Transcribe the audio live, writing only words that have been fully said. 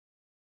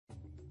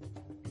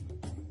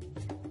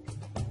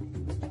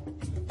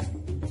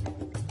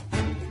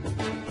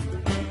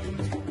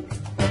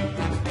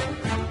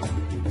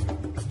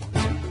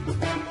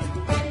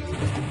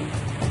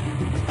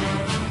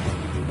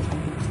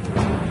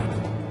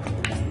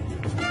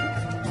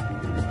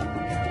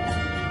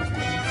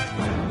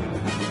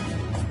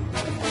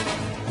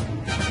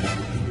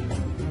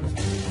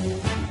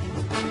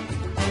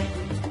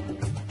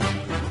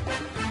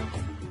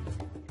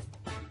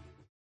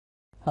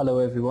Hello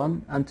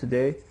everyone, and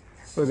today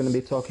we're going to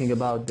be talking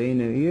about the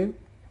inner ear,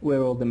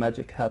 where all the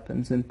magic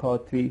happens, in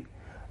part 3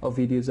 of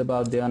videos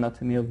about the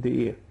anatomy of the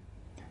ear.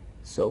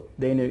 So,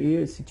 the inner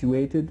ear is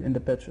situated in the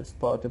petrous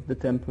part of the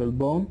temporal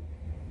bone,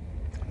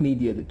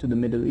 medially to the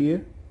middle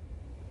ear,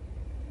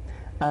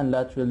 and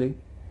laterally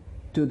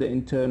to the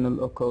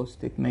internal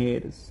acoustic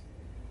meatus.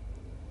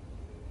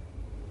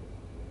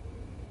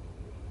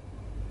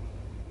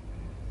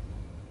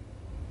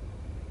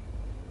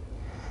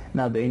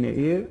 Now the inner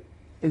ear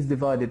is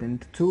divided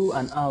into two: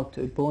 an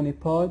outer bony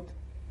part,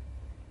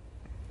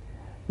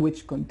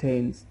 which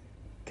contains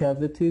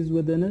cavities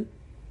within it,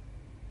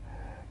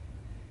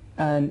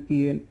 and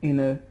an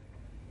inner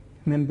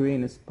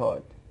membranous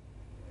part,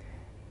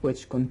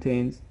 which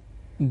contains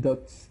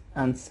ducts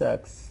and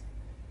sacs.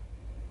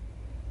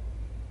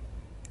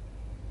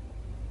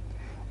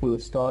 We will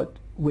start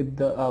with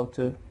the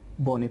outer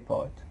bony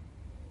part.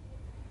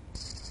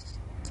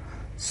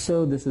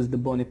 So this is the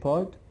bony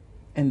part.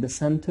 In the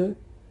center,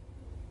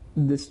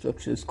 this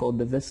structure is called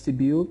the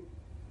vestibule,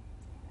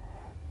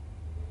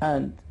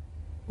 and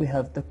we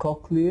have the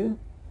cochlea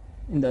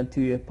in the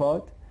anterior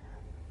part,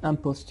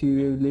 and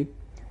posteriorly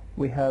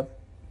we have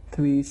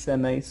three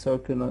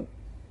semicircular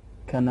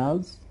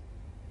canals.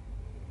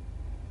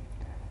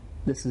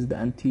 This is the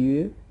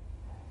anterior,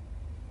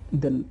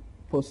 the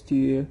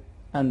posterior,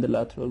 and the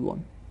lateral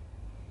one.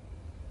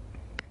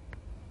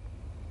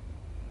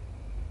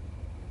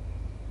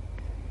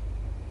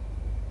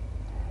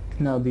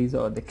 Now these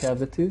are the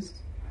cavities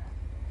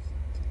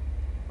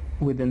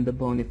within the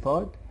bony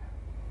part,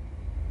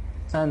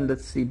 and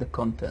let's see the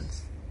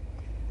contents.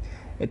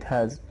 It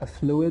has a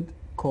fluid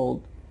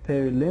called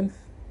perilymph,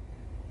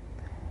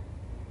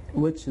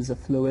 which is a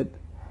fluid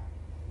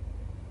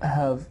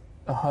have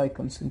a high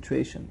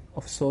concentration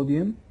of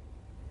sodium,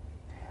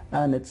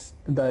 and it's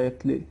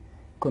directly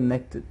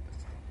connected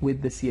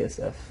with the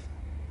CSF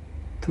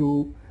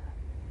through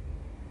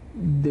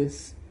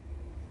this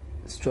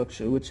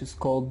structure, which is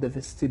called the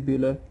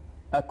vestibular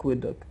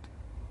aqueduct.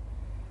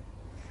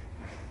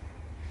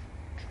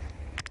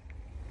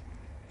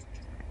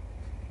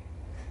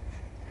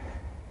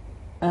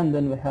 And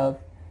then we have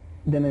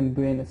the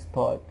membranous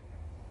part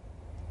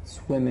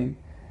swimming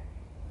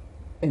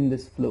in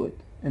this fluid,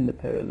 in the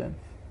perilymph.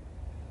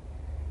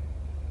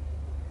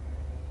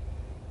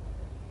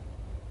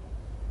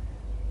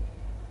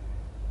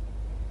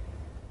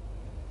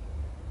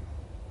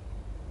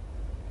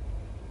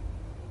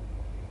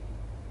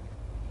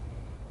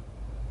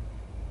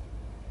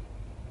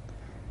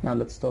 Now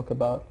let's talk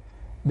about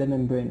the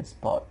membranous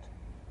part.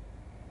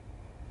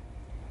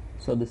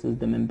 So this is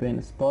the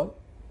membranous part,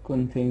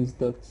 contains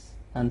ducts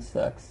and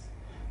sacs.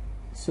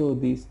 So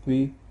these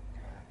three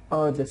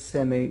are the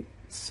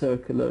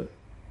semicircular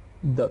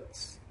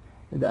ducts,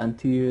 the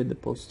anterior, the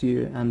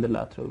posterior, and the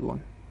lateral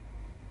one.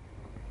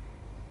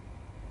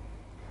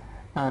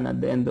 And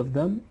at the end of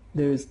them,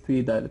 there is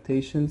three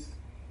dilatations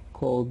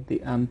called the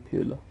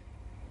ampulla.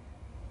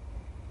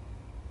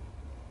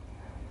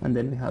 And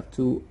then we have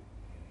two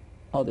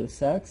other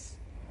sacs.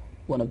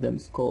 One of them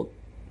is called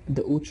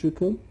the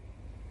utricle,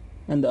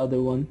 and the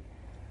other one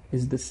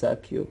is the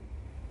saccule,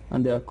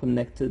 and they are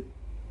connected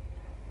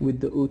with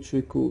the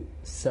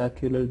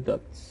utricle-saccular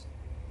ducts.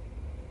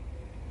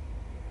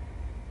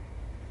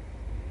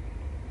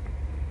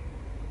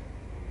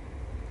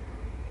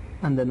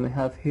 And then we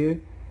have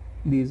here,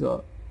 this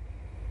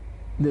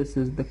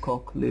is the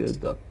cochlear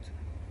duct.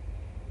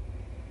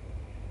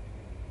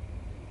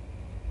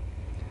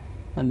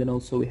 And then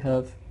also we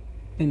have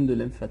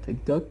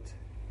endolymphatic duct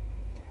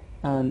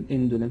and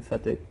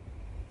endolymphatic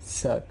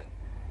sac,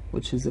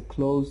 which is a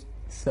closed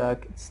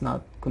sac. It's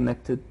not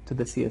connected to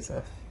the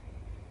CSF.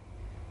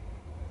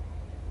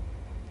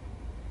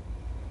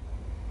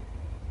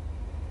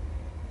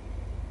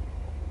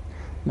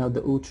 Now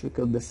the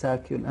utricle, the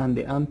saccule, and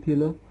the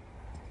ampulla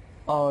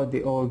are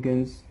the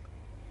organs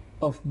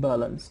of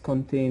balance,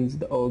 contains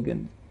the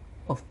organ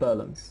of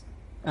balance,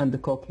 and the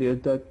cochlear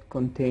duct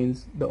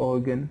contains the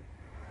organ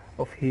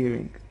of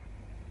hearing.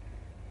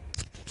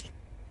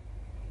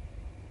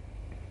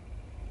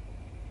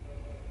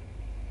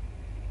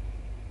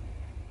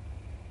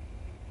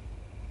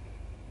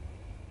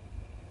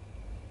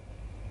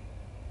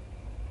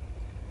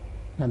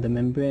 Now the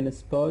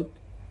membranous part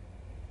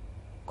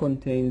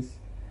contains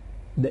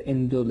the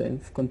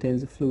endolymph,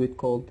 contains a fluid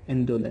called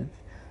endolymph,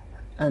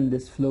 and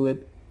this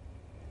fluid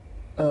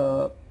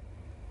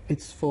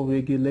it's for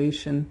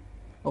regulation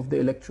of the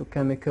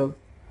electrochemical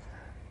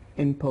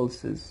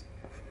impulses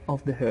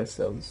of the hair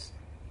cells.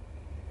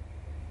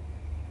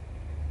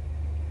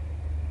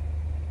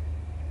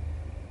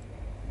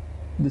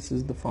 This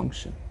is the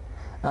function,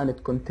 and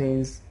it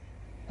contains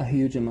a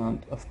huge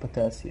amount of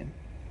potassium.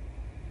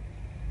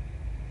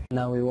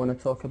 Now we want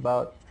to talk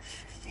about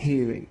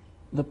hearing,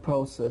 the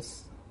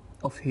process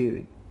of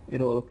hearing.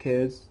 It all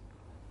occurs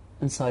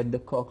inside the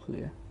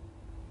cochlea.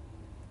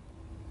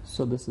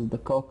 So this is the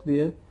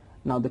cochlea.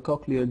 Now the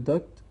cochlear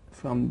duct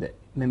from the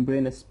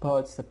membranous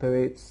part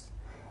separates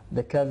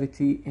the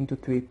cavity into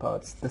three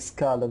parts: the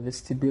scala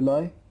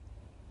vestibuli,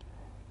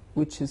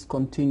 which is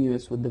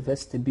continuous with the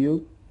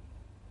vestibule,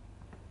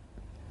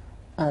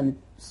 and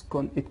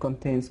it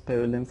contains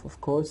perilymph,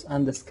 of course,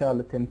 and the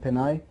scala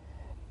tympani,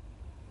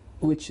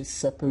 which is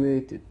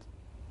separated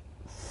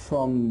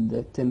from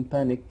the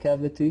tympanic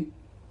cavity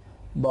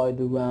by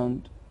the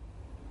round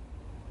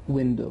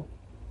window.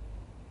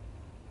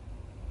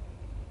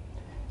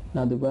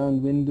 Now the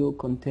round window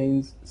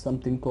contains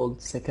something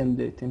called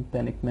secondary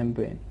tympanic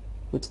membrane,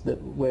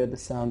 where the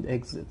sound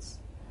exits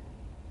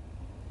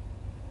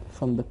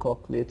from the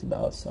cochlea to the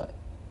outside.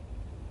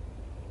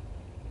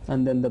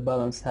 And then the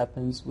balance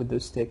happens with the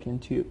Eustachian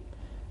tube.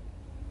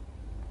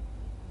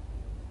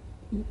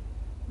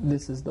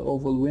 This is the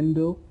oval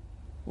window,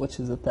 which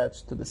is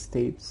attached to the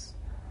stapes,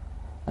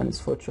 and it's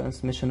for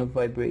transmission of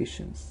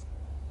vibrations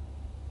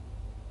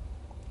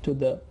to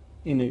the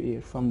inner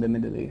ear from the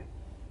middle ear.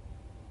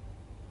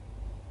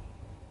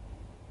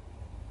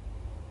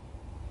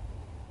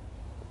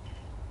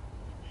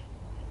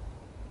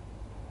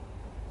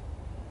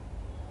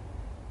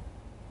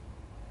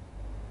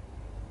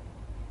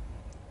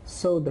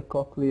 So the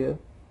cochlea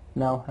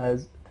now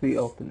has three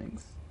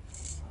openings.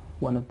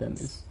 One of them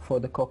is for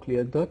the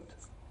cochlear duct,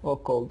 or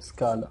called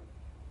scala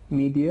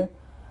media,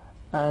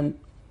 and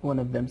one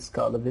of them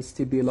scala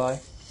vestibuli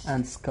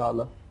and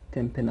scala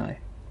tympani.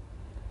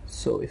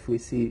 So if we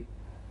see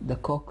the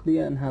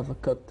cochlea and have a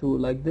cut through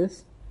like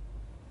this,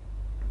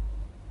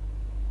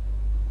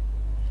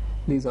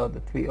 these are the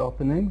three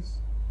openings.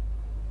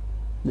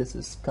 This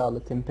is scala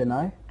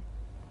tympani.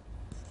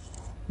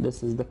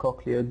 This is the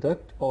cochlear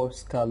duct, or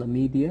scala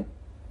media,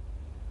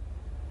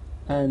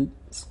 and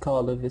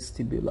scala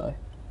vestibuli.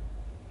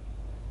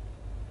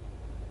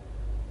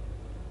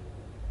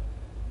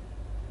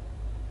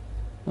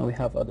 Now we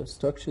have other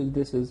structures.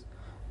 This is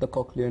the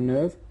cochlear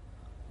nerve,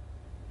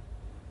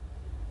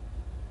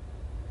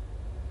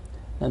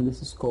 and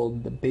this is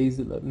called the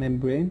basilar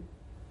membrane,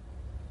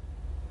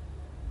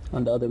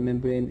 and the other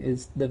membrane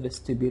is the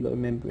vestibular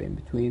membrane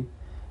between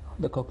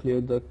the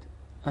cochlear duct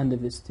and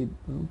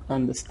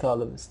the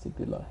scala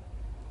vestibuli.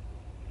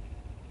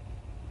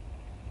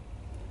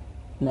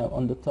 Now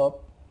on the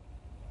top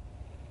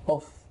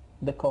of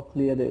the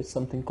cochlea there is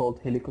something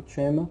called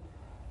helicotrema,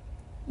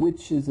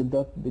 which is a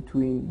duct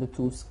between the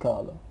two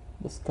scala,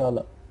 the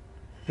scala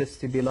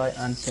vestibuli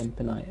and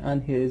tympani.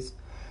 And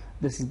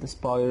this is the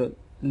spiral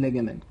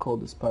ligament,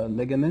 called the spiral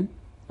ligament,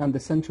 and the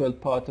central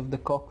part of the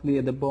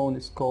cochlea, the bone,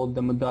 is called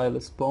the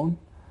modilus bone,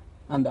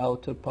 and the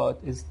outer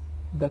part is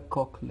the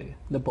cochlea,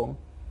 the bone.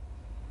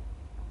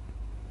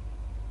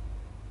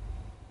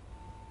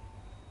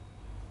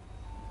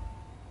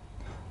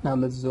 Now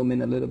let's zoom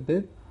in a little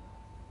bit.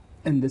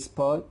 In this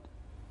part,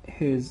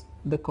 here's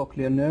the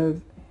cochlear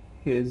nerve,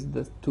 here's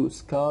the two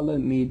scala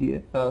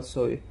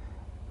vestibuli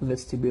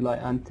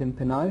and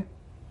tympani,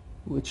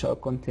 which are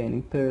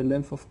containing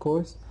perilymph, of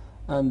course,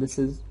 and this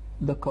is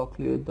the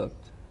cochlear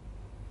duct,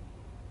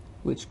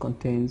 which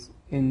contains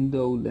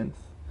endolymph.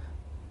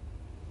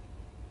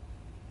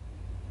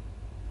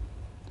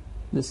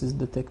 This is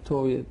the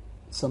tectorial,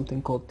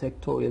 something called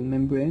tectorial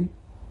membrane,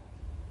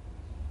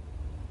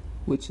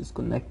 which is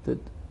connected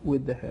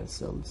with the hair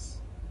cells.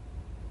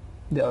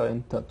 They are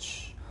in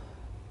touch.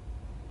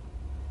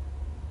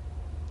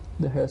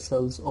 The hair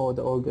cells, or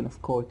the organ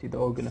of Corti, the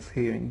organ of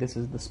hearing. This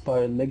is the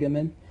spiral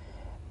ligament,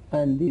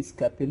 and these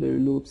capillary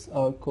loops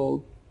are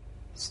called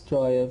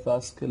stria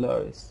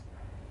vascularis.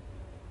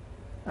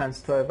 And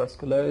stria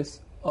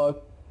vascularis are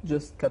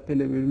just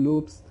capillary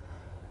loops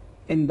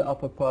in the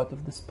upper part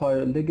of the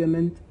spiral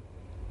ligament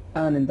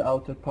and in the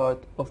outer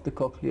part of the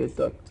cochlear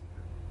duct.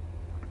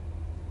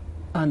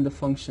 And the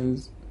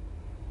function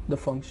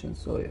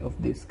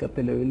of these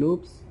capillary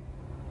loops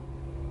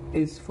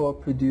is for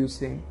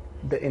producing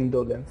the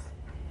endolymph.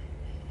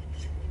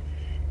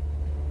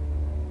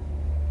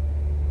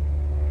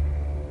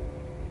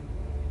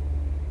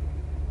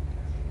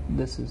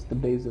 This is the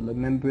basilar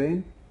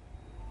membrane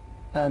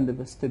and the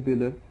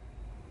vestibular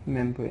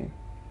membrane.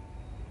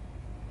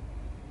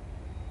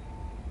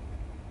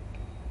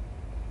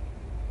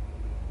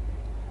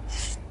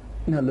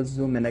 Now let's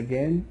zoom in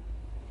again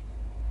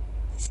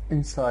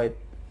inside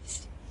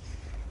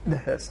the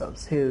hair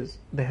cells. Here's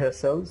the hair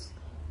cells.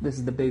 This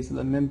is the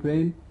basilar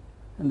membrane,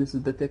 and this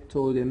is the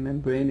tectorial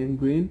membrane in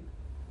green.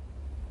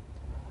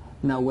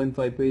 Now when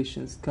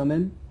vibrations come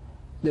in,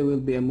 there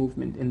will be a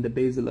movement in the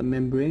basilar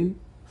membrane,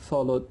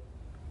 followed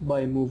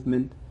by a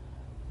movement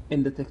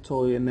in the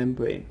tectorial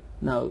membrane.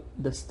 Now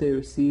the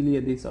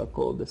stereocilia, these are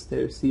called the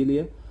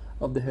stereocilia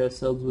of the hair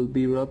cells, will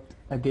be rubbed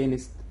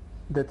against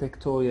the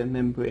tectorial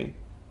membrane.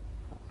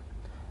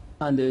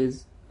 And there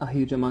is a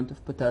huge amount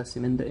of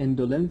potassium in the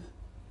endolymph,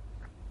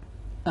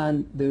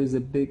 and there is a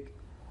big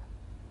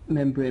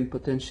membrane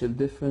potential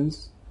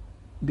difference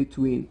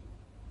between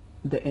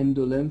the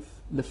endolymph,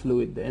 the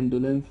fluid, the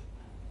endolymph,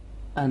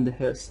 and the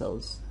hair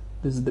cells.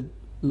 This is the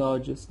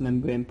largest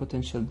membrane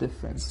potential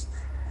difference.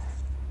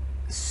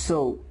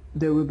 So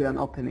there will be an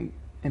opening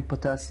in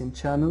potassium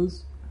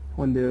channels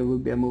when there will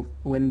be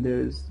when there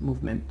is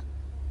movement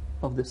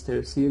of the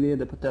stereocilia.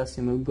 The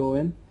potassium will go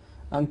in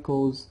and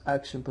cause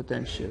action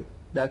potential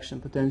the action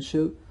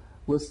potential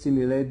will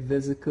stimulate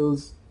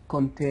vesicles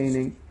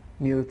containing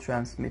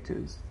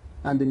neurotransmitters,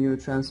 and the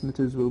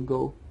neurotransmitters will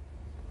go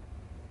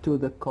to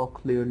the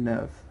cochlear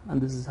nerve,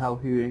 and this is how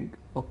hearing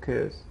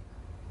occurs.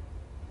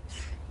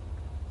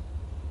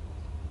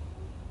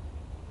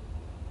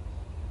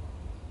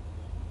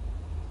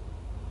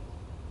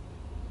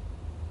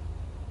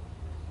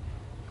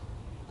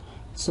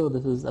 So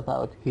this is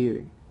about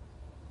hearing.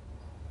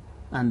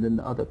 And in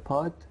the other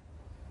part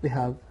we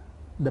have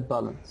the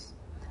balance.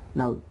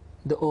 Now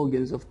the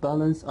organs of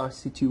balance are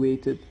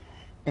situated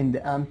in the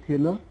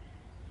ampulla.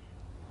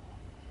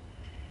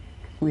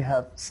 We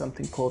have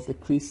something called the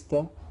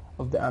crista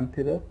of the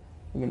ampulla.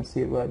 You're going to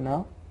see it right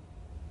now.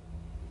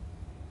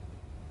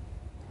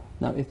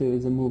 Now if there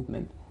is a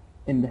movement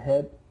in the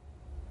head,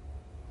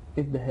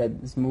 if the head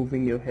is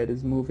moving, your head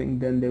is moving,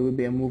 then there will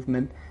be a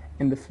movement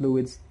in the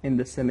fluids in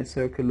the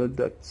semicircular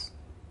ducts.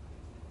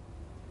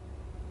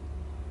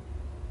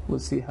 We'll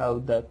see how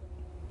that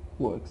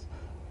works.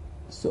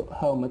 So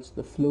how much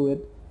the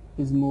fluid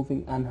is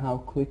moving and how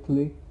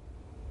quickly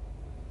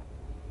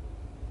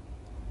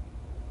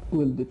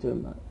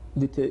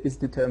is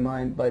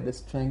determined by the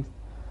strength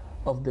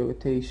of the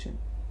rotation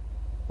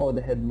or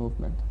the head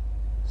movement.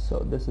 So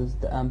this is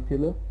the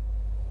ampulla,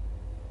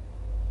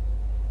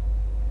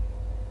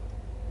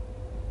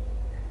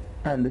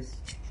 and this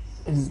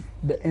is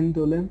the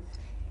endolymph,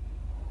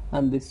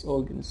 and this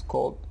organ is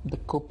called the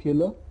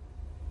copula.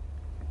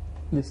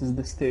 This is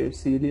the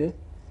stereocilia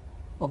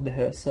of the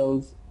hair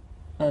cells,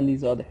 and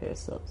these are the hair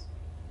cells,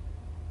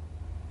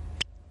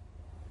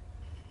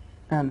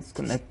 and it's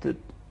connected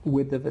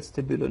with the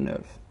vestibular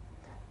nerve.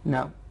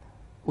 Now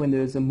when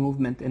there is a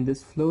movement in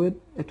this fluid,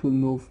 it will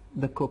move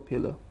the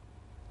copula,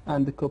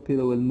 and the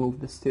copula will move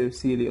the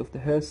stereocilia of the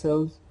hair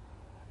cells,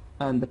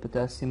 and the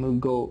potassium will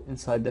go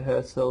inside the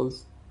hair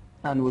cells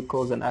and will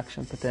cause an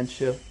action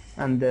potential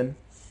and then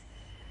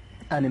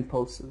an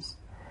impulses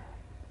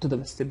to the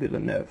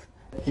vestibular nerve.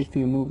 If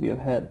you move your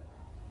head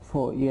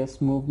for yes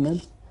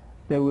movement,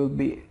 there will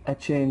be a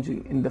change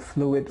in the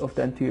fluid of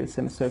the anterior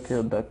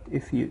semicircular duct.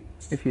 If you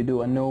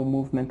do a no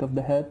movement of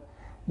the head,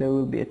 there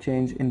will be a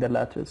change in the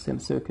lateral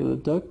semicircular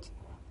duct.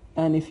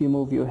 And if you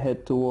move your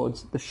head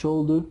towards the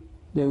shoulder,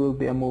 there will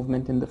be a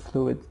movement in the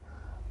fluid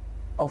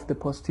of the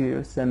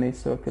posterior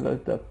semicircular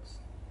ducts.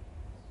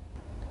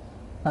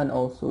 And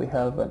also we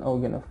have an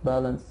organ of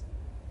balance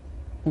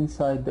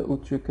inside the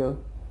utricle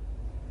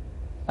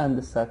and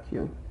the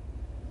saccule.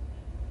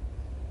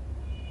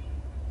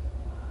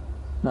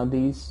 Now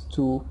these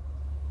two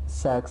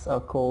sacs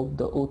are called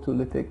the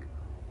otolithic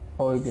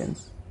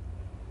organs,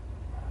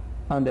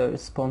 and they are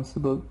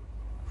responsible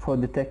for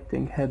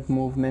detecting head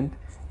movement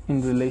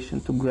in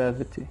relation to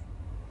gravity.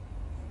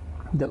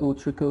 The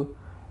utricle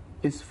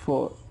is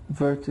for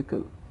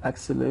vertical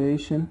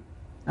acceleration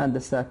and the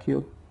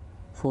saccule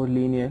for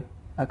linear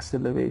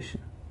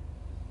acceleration.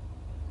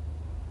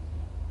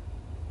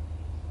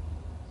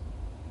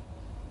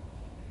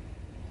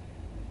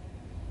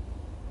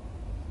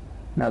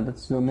 Now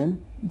let's zoom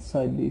in.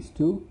 Inside these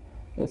two,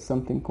 there's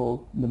something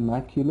called the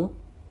macula.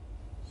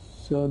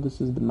 So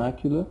this is the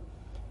macula.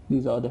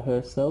 These are the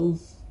hair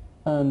cells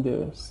and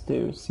their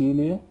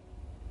stereocilia.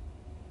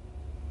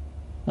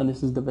 And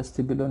this is the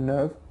vestibular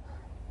nerve.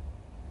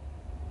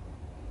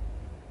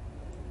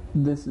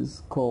 This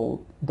is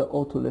called the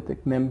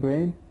otolithic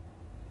membrane,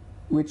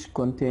 which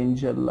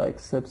contains gel-like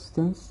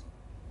substance.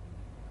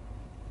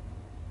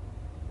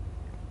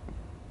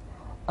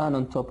 And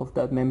on top of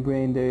that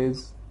membrane there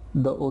is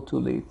the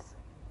otolith,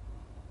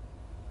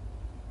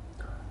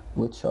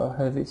 which are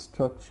heavy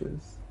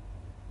structures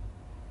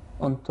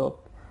on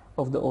top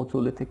of the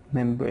otolithic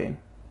membrane.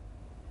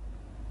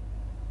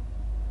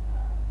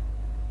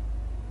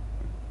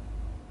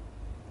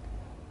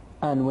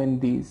 And when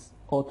these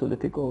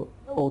otolithic or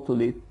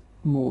otolith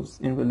moves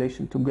in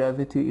relation to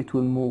gravity, it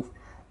will move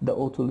the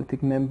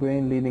otolithic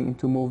membrane, leading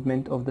into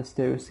movement of the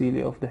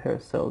stereocilia of the hair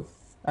cells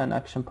and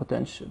action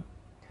potential.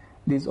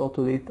 These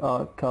otoliths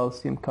are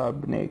calcium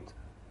carbonate.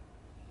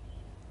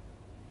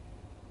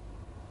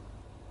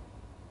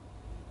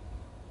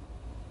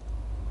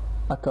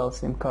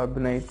 Calcium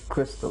carbonate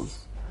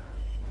crystals.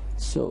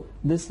 So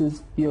this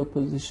is your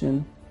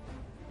position,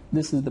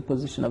 this is the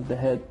position of the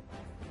head,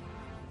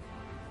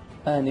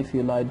 and if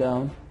you lie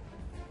down,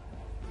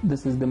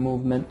 this is the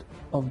movement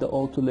of the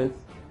otolith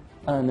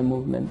and the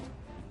movement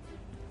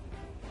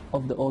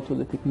of the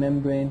otolithic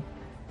membrane,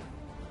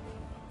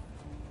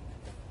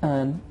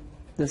 and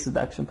this is the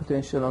action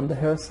potential on the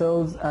hair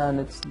cells, and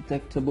it's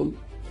detectable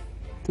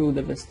through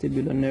the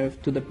vestibular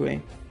nerve to the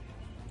brain.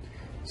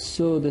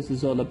 So this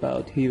is all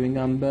about hearing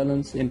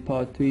unbalance in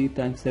part 3.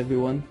 Thanks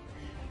everyone,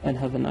 and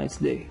have a nice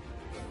day.